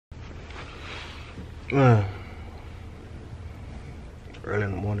Early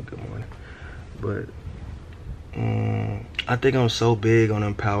in the morning, good morning. But I think I'm so big on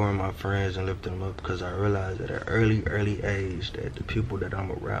empowering my friends and lifting them up because I realize at an early age that the people that I'm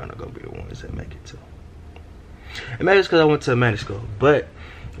around are gonna be the ones that make it too. And maybe it's because I went to a magnet school, but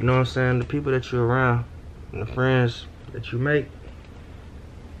you know what I'm saying? The people that you're around and the friends that you make,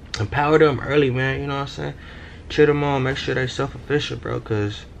 empower them early, man. You know what I'm saying? Cheer them on, make sure they self-efficient, bro,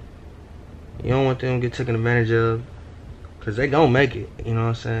 because you don't want them to get taken advantage of, because they gonna make it, you know what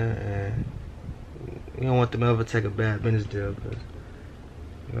I'm saying? And you don't want them to ever take a bad business deal, because,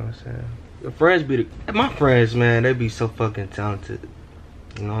 you know what I'm saying? Your friends be my friends, man, they be so fucking talented,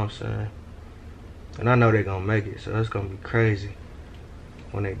 you know what I'm saying? And I know they gonna make it, so it's gonna be crazy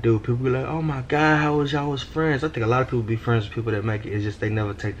when they do. People be like, oh my God, how was y'all was friends? I think a lot of people be friends with people that make it. It's just they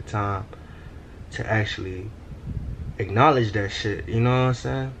never take the time to actually acknowledge that shit, you know what I'm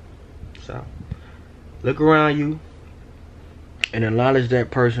saying? So, look around you and acknowledge that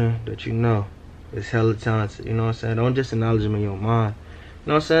person that you know is hella talented, you know what I'm saying? Don't just acknowledge them in your mind. You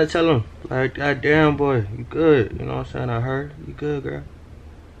know what I'm saying? Tell them, like, God damn, boy, you good. You know what I'm saying? I heard. You good, girl.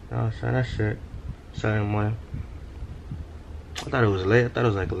 You know what I'm saying? That's it. Saturday morning. I thought it was late. I thought it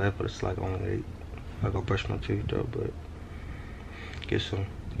was like 11, but it's like only 8. I go brush my teeth though, but get some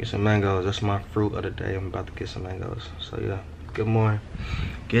mangoes. That's my fruit of the day. I'm about to get some mangoes. So yeah, good morning.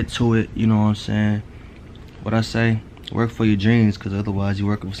 Get to it, you know what I'm saying? What I say, work for your dreams, because otherwise you're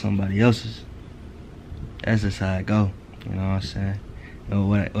working for somebody else's. That's just how it go, you know what I'm saying? No,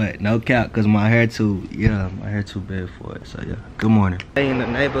 what, no cap, because my hair too big for it, so yeah, good morning. Hey, in the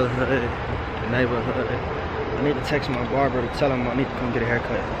neighborhood, I need to text my barber to tell him I need to come get a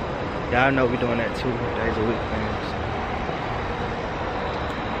haircut. Yeah, I know we doing that 2 days a week, man.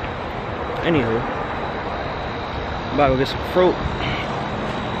 So. Anywho, I'm about to go get some fruit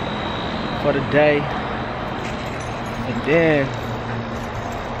for the day. And then,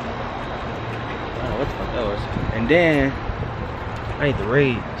 oh, what the fuck that was? And then, I need to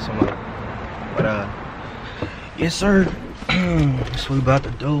read some more. But, yes, sir. That's what we about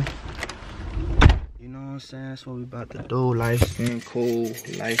to do. You know what I'm saying? That's what we about to do. Life's been cool.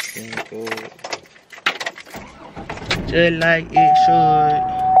 Life's been good. Just like it should.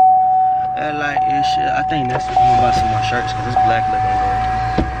 Like it should. I think that's, I'm gonna buy some more shirts because this black looking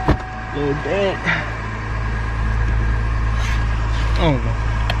little bit. I don't know.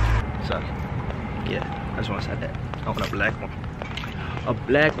 So, yeah, I just want to say that. I want a black one. A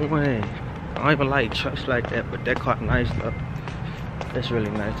black one. I don't even like trucks like that, but that car nice though. That's really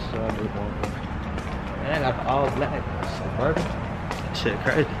nice, so I do want one. And I got all black Suburban. Shit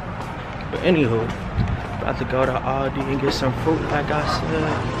crazy. But anywho, about to go to Aldi and get some fruit like I said.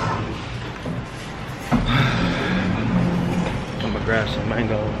 I'm gonna grab some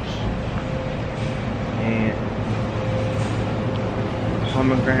mangoes and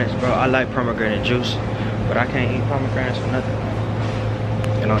pomegranates, bro. I like pomegranate juice, but I can't eat pomegranates for nothing.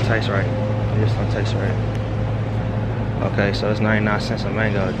 It don't taste right. It just don't taste right. Okay, so it's 99 cents a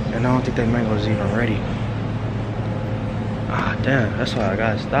mango, and I don't think that mango is even ready. Ah, damn, that's why I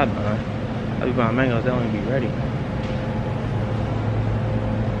gotta stop buying. I be buying mangoes, they don't even be ready.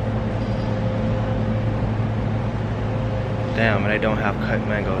 Damn, and they don't have cut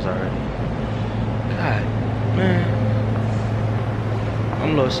mangoes already. God, man. I'm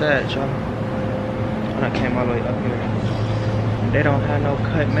a little sad, y'all. When I came all the way up here, they don't have no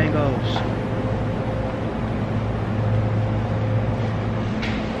cut mangoes.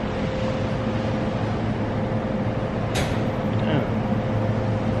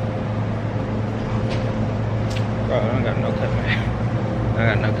 Bro, I don't got no cut mangoes. I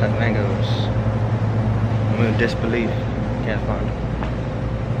got no cut mangoes. I'm in disbelief. Can't find them.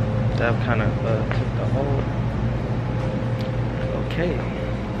 That kind of took the whole. Okay,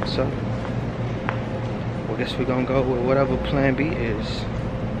 so I guess we're gonna go with whatever plan B is.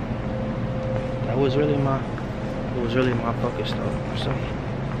 That was really my focus though. So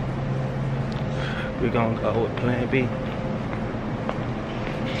we're gonna go with plan B.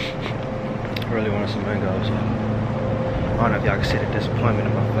 I really want some mangoes. I don't know if y'all can see the disappointment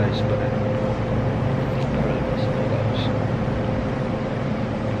in my face, but I really want some mangoes.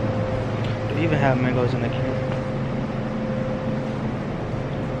 Do you even have mangoes in the can?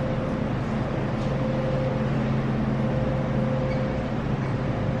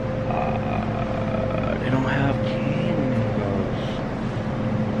 They don't have canned mangoes.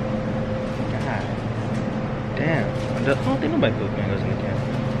 God damn. I don't think nobody puts mangoes in the can.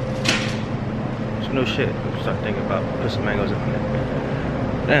 No shit. Start thinking about putting some mangoes in there.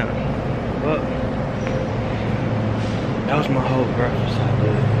 Damn. Well, that was my whole breakfast I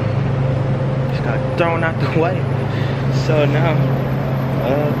did. Just got thrown out the way. So now,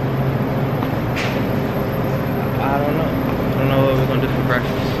 I don't know. I don't know what we're gonna do for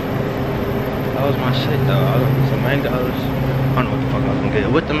breakfast. That was my shit though. I was gonna get some mangoes. I don't know what the fuck I was gonna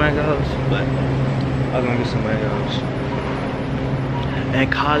get with the mangoes, but I was gonna get some mangoes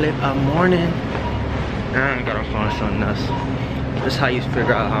and call it a morning. And I gotta find something else. This is how you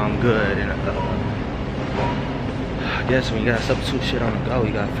figure out how I'm good. And I guess when you got substitute shit on the go,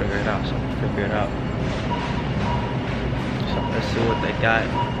 you gotta figure it out. So figure it out. So let's see what they got,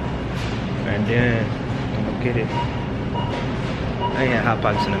 and then I'm gonna get it. I ain't had Hot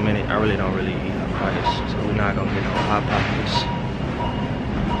Pockets in a minute. I really don't eat Hot Pockets, so we're not gonna get no Hot Pockets.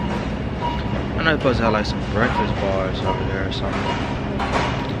 I know they're supposed to have like some breakfast bars over there or something.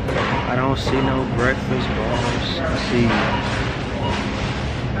 I don't see no breakfast bars. I see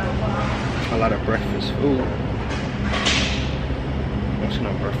a lot of breakfast food. I don't see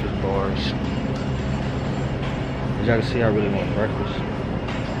no breakfast bars. As y'all can see, I really want breakfast.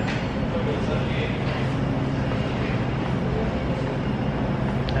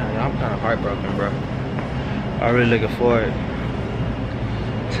 I'm kind of heartbroken, bro. I'm really looking forward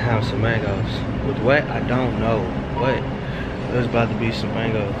to have some mangoes. With what? I don't know. What? There's about to be some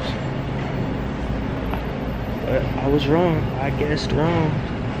mangoes. But I was wrong. I guessed wrong.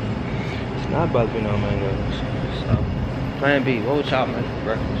 It's not about to be no mangoes. So, plan B. What would y'all make for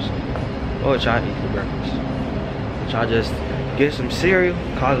breakfast? What would y'all eat for breakfast? Would y'all just get some cereal,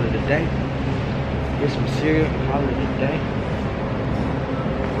 call it a day? Get some cereal, call it a day?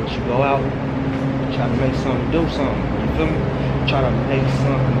 You go out, try to make something, do something, you feel me? Try to make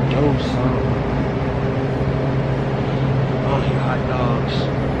something, do something. I don't eat hot dogs.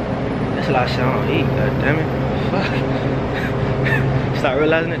 That's a lot of shit I don't eat, god damn it. Fuck. Start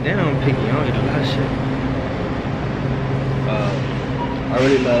realizing that damn I'm picky, I don't eat a lot of shit. I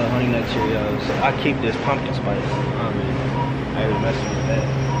really love Honey Nut Cheerios. I keep this pumpkin spice. I ain't really messing with that.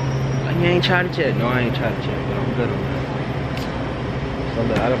 Like, you ain't tried it yet? No, I ain't tried it yet, but I'm good on that. So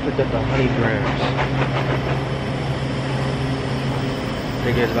look, I done picked up the honey grams. I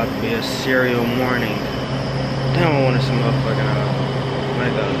think it's about to be a cereal morning. Damn, I wanted some motherfucking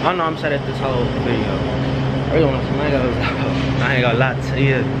mangoes. I know I'm sad at this whole video. I really want some mangoes. I ain't gonna lie to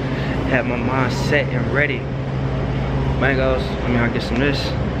you. Have my mind set and ready. Mangoes, I mean, I get some of this.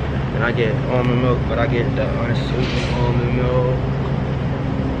 And I get almond milk, but I get the unsweetened almond milk.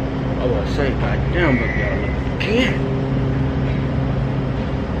 I was to say, goddamn, but y'all look again.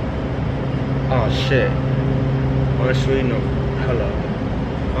 Oh shit. Unsweetened, hello. I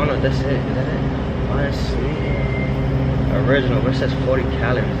don't know, that's it. Is that it? Unsweetened. Original, but it says 40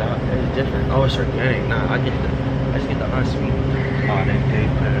 calories out. It's different. Oh, it's organic. Nah, I just get the unsweetened. Oh, they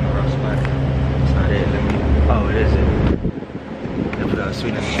put it in a rough spot. It's not it. Let me. Oh, it is it. They put the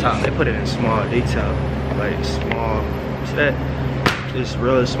unsweetened at the top. They put it in small detail. Like small. See that? It's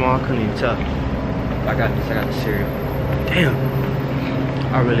really small. I couldn't even tell. I got this. I got the cereal. Damn.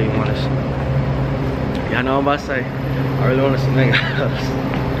 I really want this. Yeah, I know what I'm about to say. I really want some mangoes.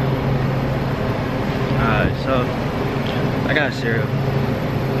 Alright, so I got cereal. I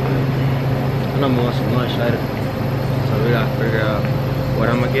know I'm gonna want some lunch later. So we gotta figure out what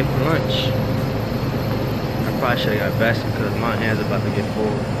I'm gonna get for lunch. I probably should have got basket because my hands are about to get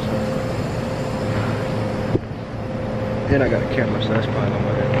full. So. And I got a camera, so that's probably gonna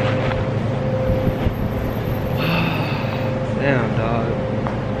work. Damn, dog.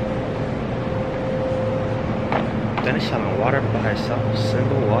 Then they selling water by itself,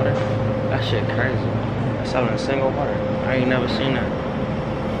 single water. That shit crazy. They're selling single water. I ain't never seen that.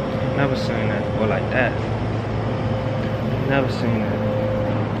 Never seen that. Or like that. Never seen that.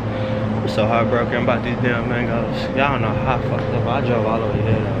 I'm so heartbroken about these damn mangoes. Y'all don't know how fucked up. I drove all the way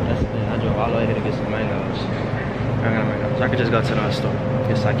here though. That's the thing. I drove all the way here to get some mangoes. I ain't got mangoes. I could just go to another store.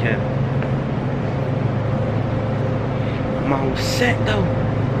 Yes, I can. I'm all set though.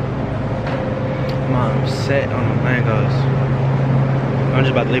 I'm set on the mangoes. I'm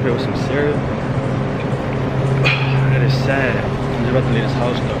just about to leave here with some cereal. That is sad. I'm just about to leave this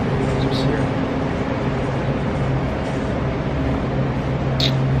house though with some cereal.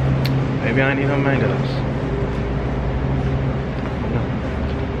 Maybe I need no mangoes. No.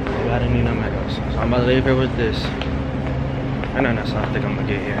 Maybe I didn't need no mangoes. So I'm about to leave here with this. And then that's how I think I'm gonna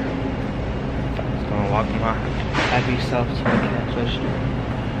get here. Just gonna walk my happy self to the gas station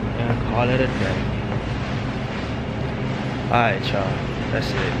and call it a day. Alright, y'all. That's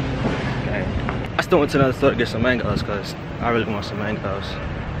it. Okay. I still went to another store to get some mangoes because I really want some mangoes.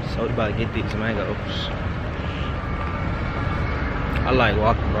 So we about to get these mangoes. I like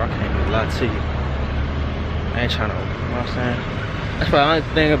walking, bro. I can't even lie to you. I ain't trying to, you know what I'm saying? That's probably the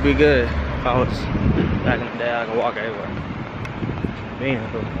only thing that'll be good. if I was back in the day, I could walk everywhere. Man,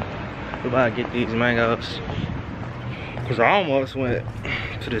 we about to get these mangoes. Cause I almost went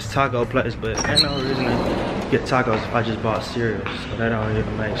to this taco place, but ain't no reason to get tacos if I just bought cereal. So that don't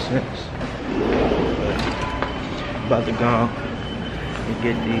even make sense. But about to go and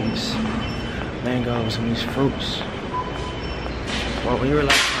get these mangoes and these fruits. Well, when you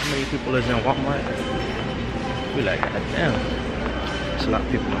realize how many people is in Walmart, we like, God damn, there's a lot of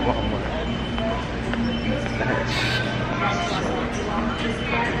people in Walmart. That's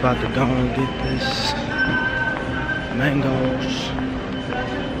about to go and get this mangoes.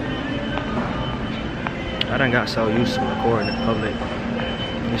 I done got so used to recording in public.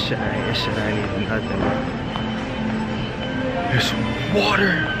 This shit ain't even nothing, bro. There's some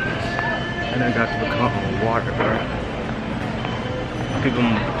water. And I got to become water, bro.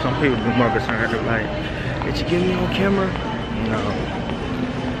 Some people be more concerned. They're like, did you get me on camera? No.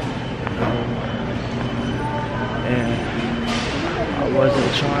 And I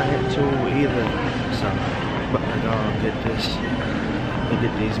wasn't trying to either. So, but I'm gonna get this and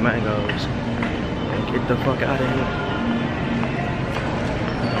get these mangoes and get the fuck out of here.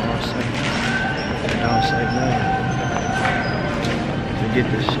 I don't say nothing. To get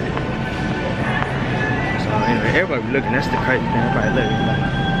this shit. So anyway, everybody be looking. That's the crazy thing. Everybody looking like,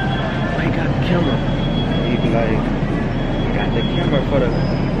 oh, he got the camera. You be like, he got the camera for the.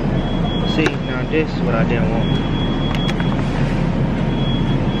 See, now this is what I didn't want.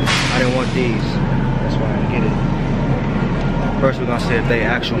 I didn't want these. That's why I didn't get it. First we're gonna see if they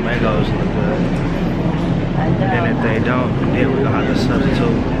actual mangoes look good. And if they don't, then we're gonna have to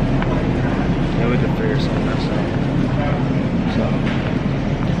substitute. Then we can figure something else out. So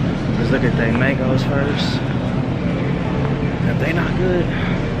let's look at their mangoes first. If they not good,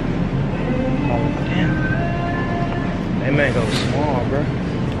 oh damn. They mangoes small, bro.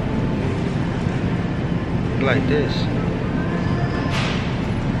 Like this.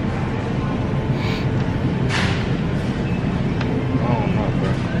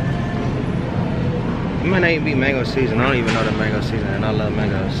 It might not even be mango season. I don't even know the mango season, and I love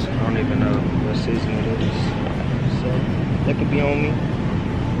mangoes. I don't even know what season it is. So that could be on me.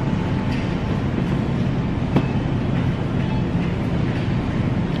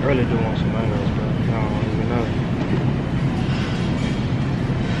 I really do want some mangoes, bro. I don't even know.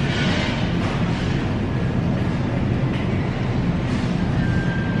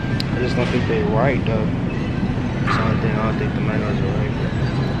 I just don't think they're right, though. That's the only thing. I don't think the mangoes are right, bro.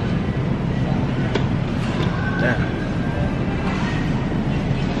 Damn.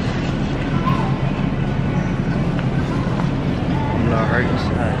 I'm a little hurt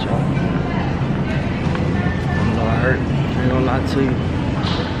inside, y'all. I'm a little hurt. I ain't gonna lie to you.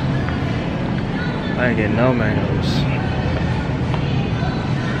 I ain't getting no mangoes.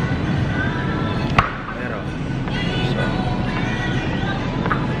 At all. So.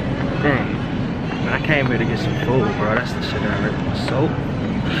 Man, I came here to get some food, bro. That's the shit that hurt my soul.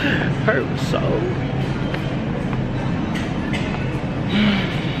 Hurt my soul. I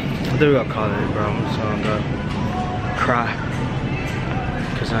think we're gonna call it, bro. I'm just gonna go cry.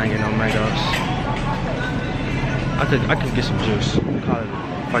 Cause I ain't getting no mangoes. I could get some juice. Call it,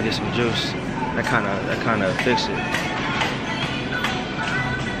 if I get some juice, that kinda fix it.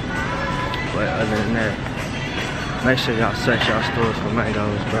 But other than that, make sure y'all search y'all stores for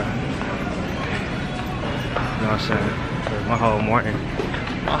mangoes, bro. You know what I'm saying? Cause my whole morning,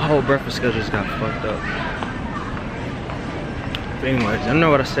 my whole breakfast schedule just got fucked up. But anyways, I know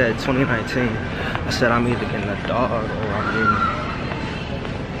what I said, 2019. I said I'm either getting a dog or I'm getting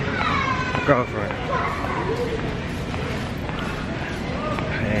a girlfriend.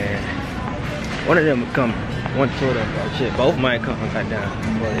 And one of them would come, one, two of them, shit, both might come back down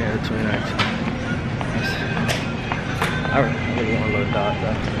before the end of 2019. I really want a little dog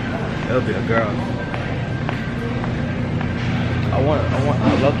though. It'll be a girl. I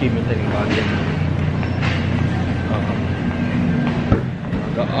low-key been thinking about getting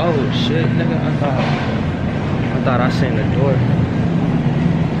oh shit, nigga, I thought I seen the door.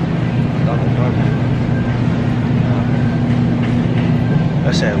 I thought the door.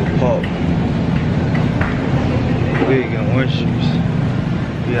 That said we pulp. We getting orange juice.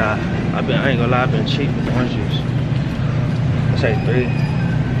 Yeah, I ain't gonna lie, I've been cheap with orange juice. I say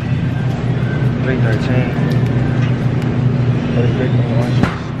 $3.13. Orange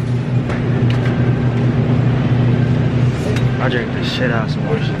juice. I drink the shit out of some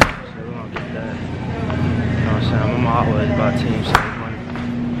orange juice, so we're gonna get that. You know what I'm saying? I'm always about team save money.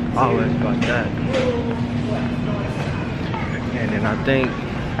 Always about that. And then I think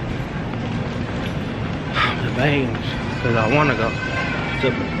the veins, because I wanna go to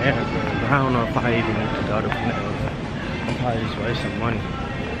Panera Bread, but I don't know if I even need to go to Panera Bread. I'm probably just wasting money.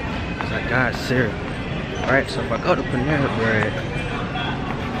 Cause I got cereal. Alright, so if I go to Panera Bread,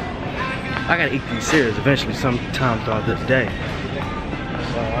 I gotta eat these cereals eventually sometime throughout the day.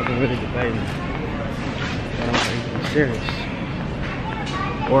 So I've been really debating whether I'm gonna eat these cereals.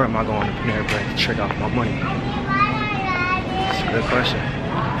 Or am I going to Panera Bread to trick off my money? It's a good question.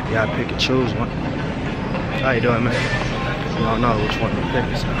 You gotta pick and choose one. How you doing, man? You don't know which one to pick.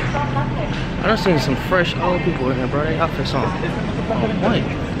 So. I done seen some fresh old people in here, bro. They outfits on point.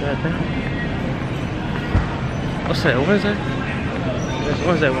 Goddamn. What's that, Wednesday? It's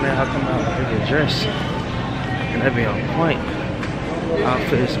Wednesday when they all come out and get dressed. And they be on point.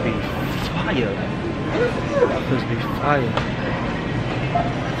 Outfits be fire. Outfits be fire.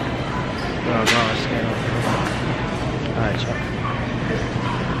 Alright, y'all.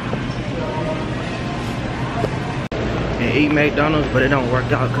 And eat McDonald's, but it don't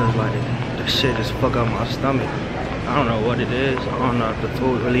work out because like the shit just fuck up my stomach. I don't know what it is. I don't know if the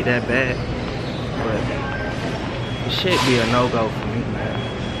food really that bad, but it should be a no-go for me, man.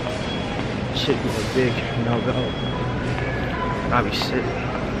 It should be a big no-go. I be sick.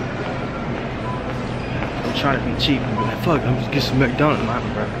 I'm trying to be cheap and be like, fuck, I'm just get some McDonald's, nah,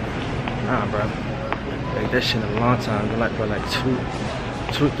 bro. Nah, bro. Like that shit in a long time. Been like for like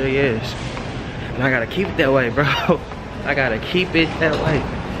 2-3 years. And I gotta keep it that way, bro. I gotta keep it that way.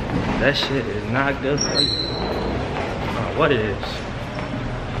 That shit is not good for you. I don't know what it is.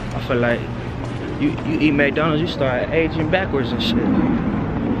 I feel like you eat McDonald's, you start aging backwards and shit.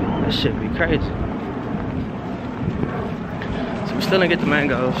 That shit be crazy. So we still didn't get the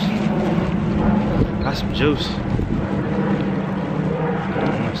mangoes. Got some juice. You know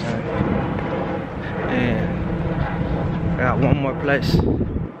what I'm saying? And I got one more place.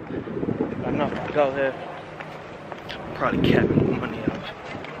 I know if I go here, I'm probably capping my money out.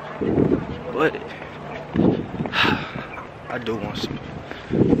 But I do want some.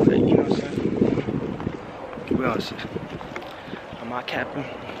 But, you know what I'm saying? We gonna see. Am I capping?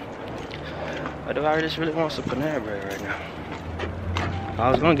 Or do I just really want some Panera Bread right now? I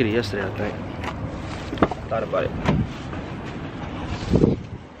was gonna get it yesterday, I think. Thought about it.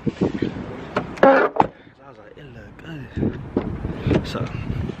 I was like, it look good. So,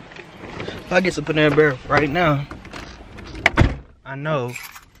 if I get some Panera Bread right now, I know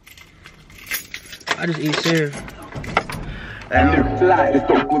I just eat cereal. I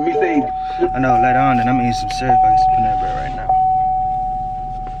know later on that I'm gonna eat some cereal if I get some Panera Bread right now.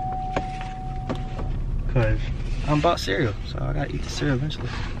 Cause I'm about cereal, so I gotta eat the cereal eventually.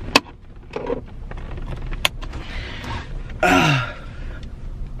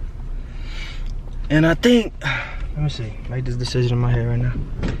 And I think, let me see, make this decision in my head right now.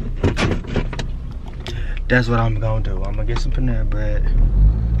 That's what I'm gonna do. I'm gonna get some Panera Bread.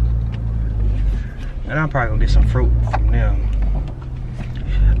 And I'm probably gonna get some fruit from them.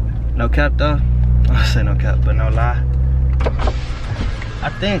 No cap though. I say no cap, but no lie. I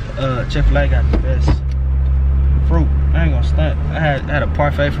think Chick-fil-A got the best fruit. I ain't gonna stunt. I had a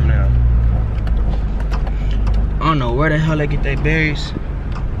parfait from them. I don't know where the hell they get their berries,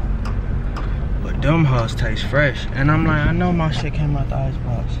 but them hoes taste fresh. And I'm like, I know my shit came out the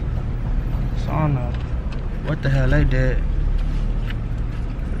icebox, so I don't know what the hell they did,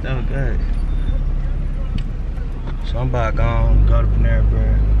 but they were good. So I'm about to go to Panera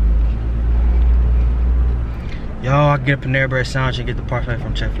Bread. Yo, I can get a Panera Bread sandwich and get the parfait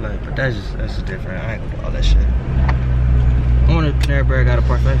from Chick-fil-A, but that's just different. I ain't gonna do all that shit. I wonder if Panera Bread got a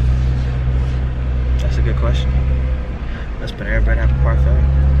parfait. That's a good question. Does Panera Bread have a parfait?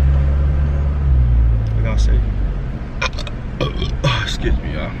 We're gonna see. Excuse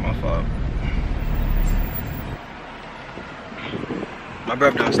me, y'all. My fault. My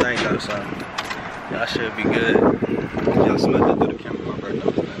breath don't stink though, so y'all should be good. Y'all smelled it through the camera. My breath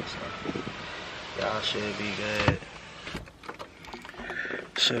don't stink, so y'all should be good.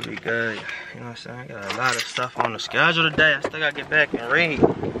 Should be good. You know what I'm saying? I got a lot of stuff on the schedule today. I still gotta get back and read.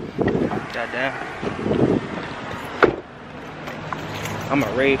 Goddamn. I'm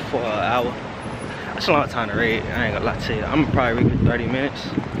gonna read for an hour. That's a long time to read. I ain't gonna lie to you. I'm gonna probably read for 30 minutes.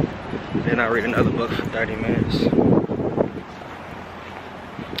 Then I read another book for 30 minutes.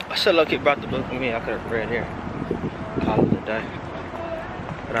 I should look it brought the book with me. I could have read here. Call it a day.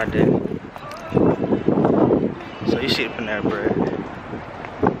 But I didn't. So you see the Panera Bread.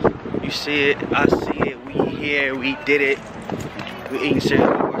 You see it, I see it, we here, we did it. We eating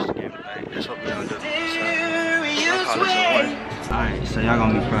cereal, we watch the game tonight. That's what we're gonna do. So, I'll call this a one. Alright, so y'all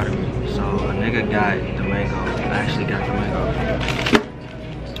gonna be proud of me. So a nigga got the mango. I actually got the mango.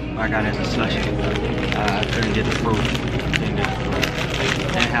 I got it as a slushy. I couldn't get the fruit. Didn't get the fruit.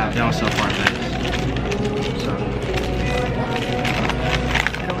 and have down so far back. So,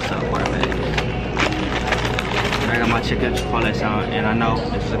 what's up, far back? I got my chicken Chipotle sound, and I know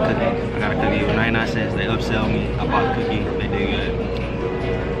this is a cookie. I got a cookie with 99 cents. They upsell me. I bought a cookie. They did good.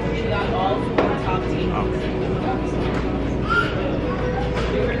 Oh.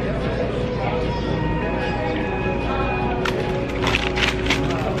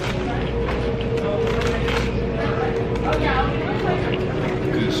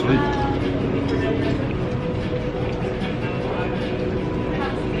 Good sweet.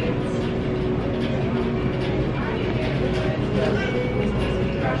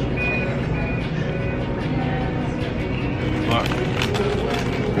 But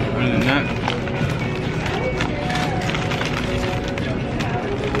other than that,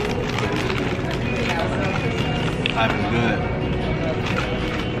 I've been good.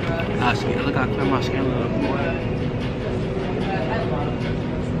 Look how clear my skin looks, boy.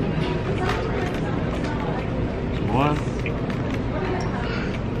 Boy.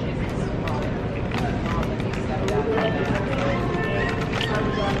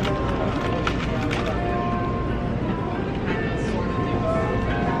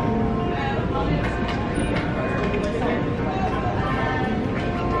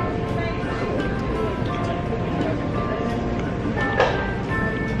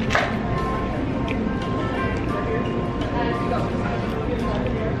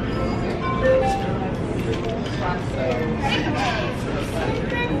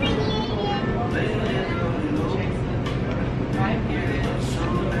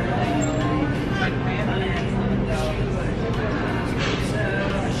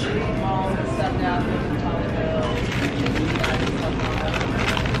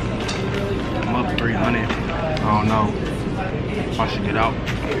 I'm up 300. I don't know if I should get out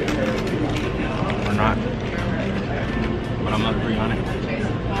or not, but I'm up 300.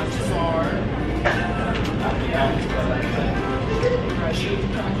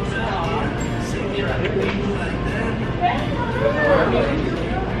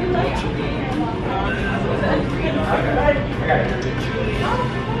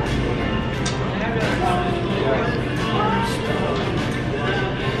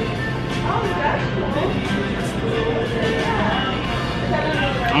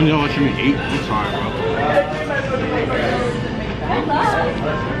 I don't know what you mean eat. I'm sorry, bro.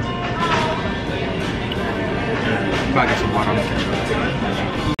 If I get some water, I'm gonna catch up.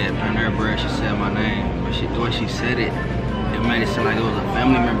 Yeah, Panera Bread, she said my name, but the way she said it, it made it seem like it was a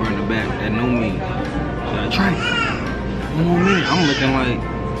family member in the back that knew me. She like, Trey, you know me? I'm looking like,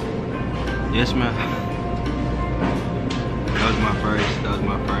 yes, ma'am. That was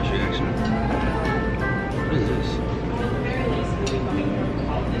my first reaction. What is this?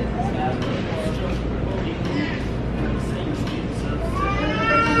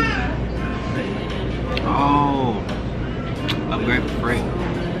 Oh, upgrade for free.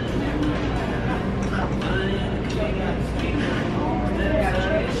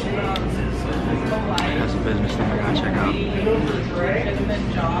 That's a business thing I gotta check out.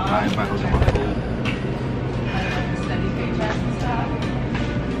 If I was in my food.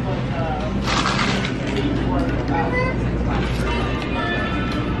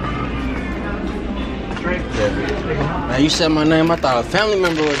 Now you said my name, I thought a family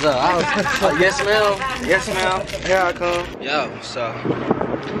member was up. I was like, yes ma'am, yes ma'am, here I come. Yo, so,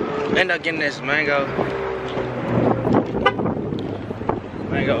 end up getting this mango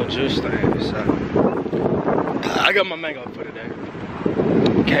juice thing, so. I got my mango for today.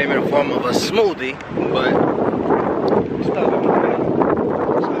 Came in the form of a smoothie, but still got my mango.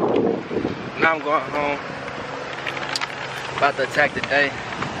 So, now I'm going home, about to attack the day.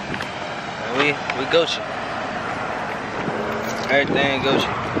 We Gucci. Everything Gucci.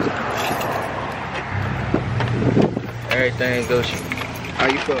 Everything Gucci. How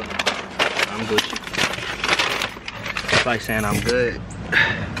you feel? I'm Gucci. It's like saying I'm good.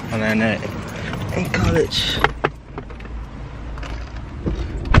 Other than that, in college.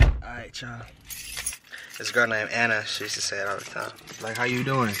 Alright, y'all. This girl named Anna, she used to say it all the time. Like, how you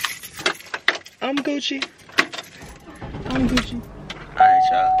doing? I'm Gucci. I'm Gucci. Alright,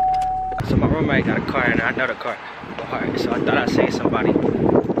 y'all. So my roommate got a car and I know the car. Alright, so I thought I seen somebody. I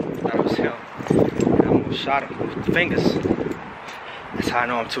thought it was him. And I almost shot him with the fingers. That's how I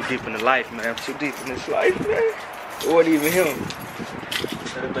know I'm too deep in the life, man. I'm too deep in this life, man. It wasn't even him.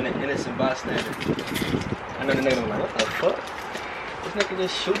 Should have been an innocent bystander. I know the nigga was like, what the fuck? This nigga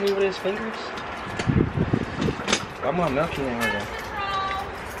just shoot me with his fingers? Why my milk in here?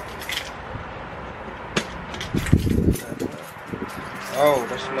 Oh,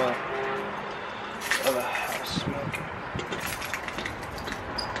 that smell. Other house smoking.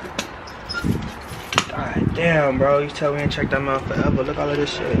 Damn, bro. You tell me I ain't checked that out forever. Look all of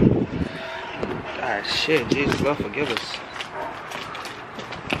this shit. God, shit. Jesus, Lord, forgive us.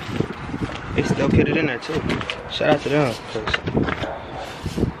 They still get it in there, too. Shout out to them.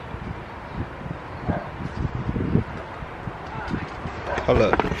 Hold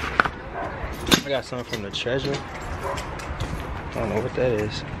up. I got something from the treasure. I don't know what that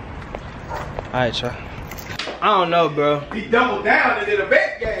is. Alright, y'all. I don't know, bro. He doubled down and did a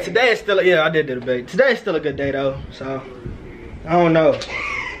bet game. Today is still, yeah, I did a debate. Today is still a good day, though. So, I don't know.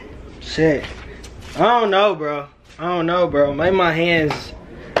 Shit. I don't know, bro. I don't know, bro. Maybe my hands,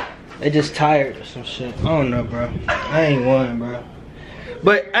 they just tired or some shit. I don't know, bro. I ain't won, bro.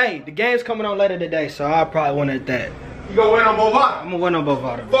 But, hey, the game's coming on later today, so I'll probably win at that. You gonna win on Bovada? I'm gonna win on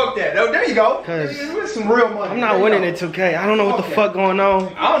Bovada. Fuck that. Oh, there you go. Cause it's some real money. I'm not winning in 2K. I don't know what the fuck going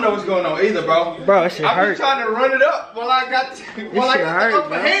on. I don't know what's going on either, bro. Bro, that shit hurt. I'm just trying to run it up while I got the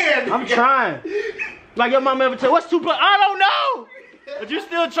upper hand. I'm trying. Like your mama ever tell, what's 2 plus? I don't know. But you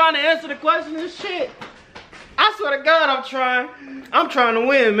still trying to answer the question and shit. I swear to God, I'm trying. I'm trying to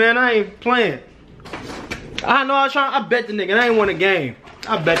win, man. I ain't playing. I know I was trying. I bet the nigga. I ain't won a game.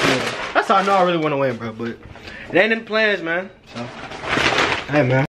 I bet the nigga. That's how I know I really want to win, bro. But it ain't in the plans, man. So, hey, man.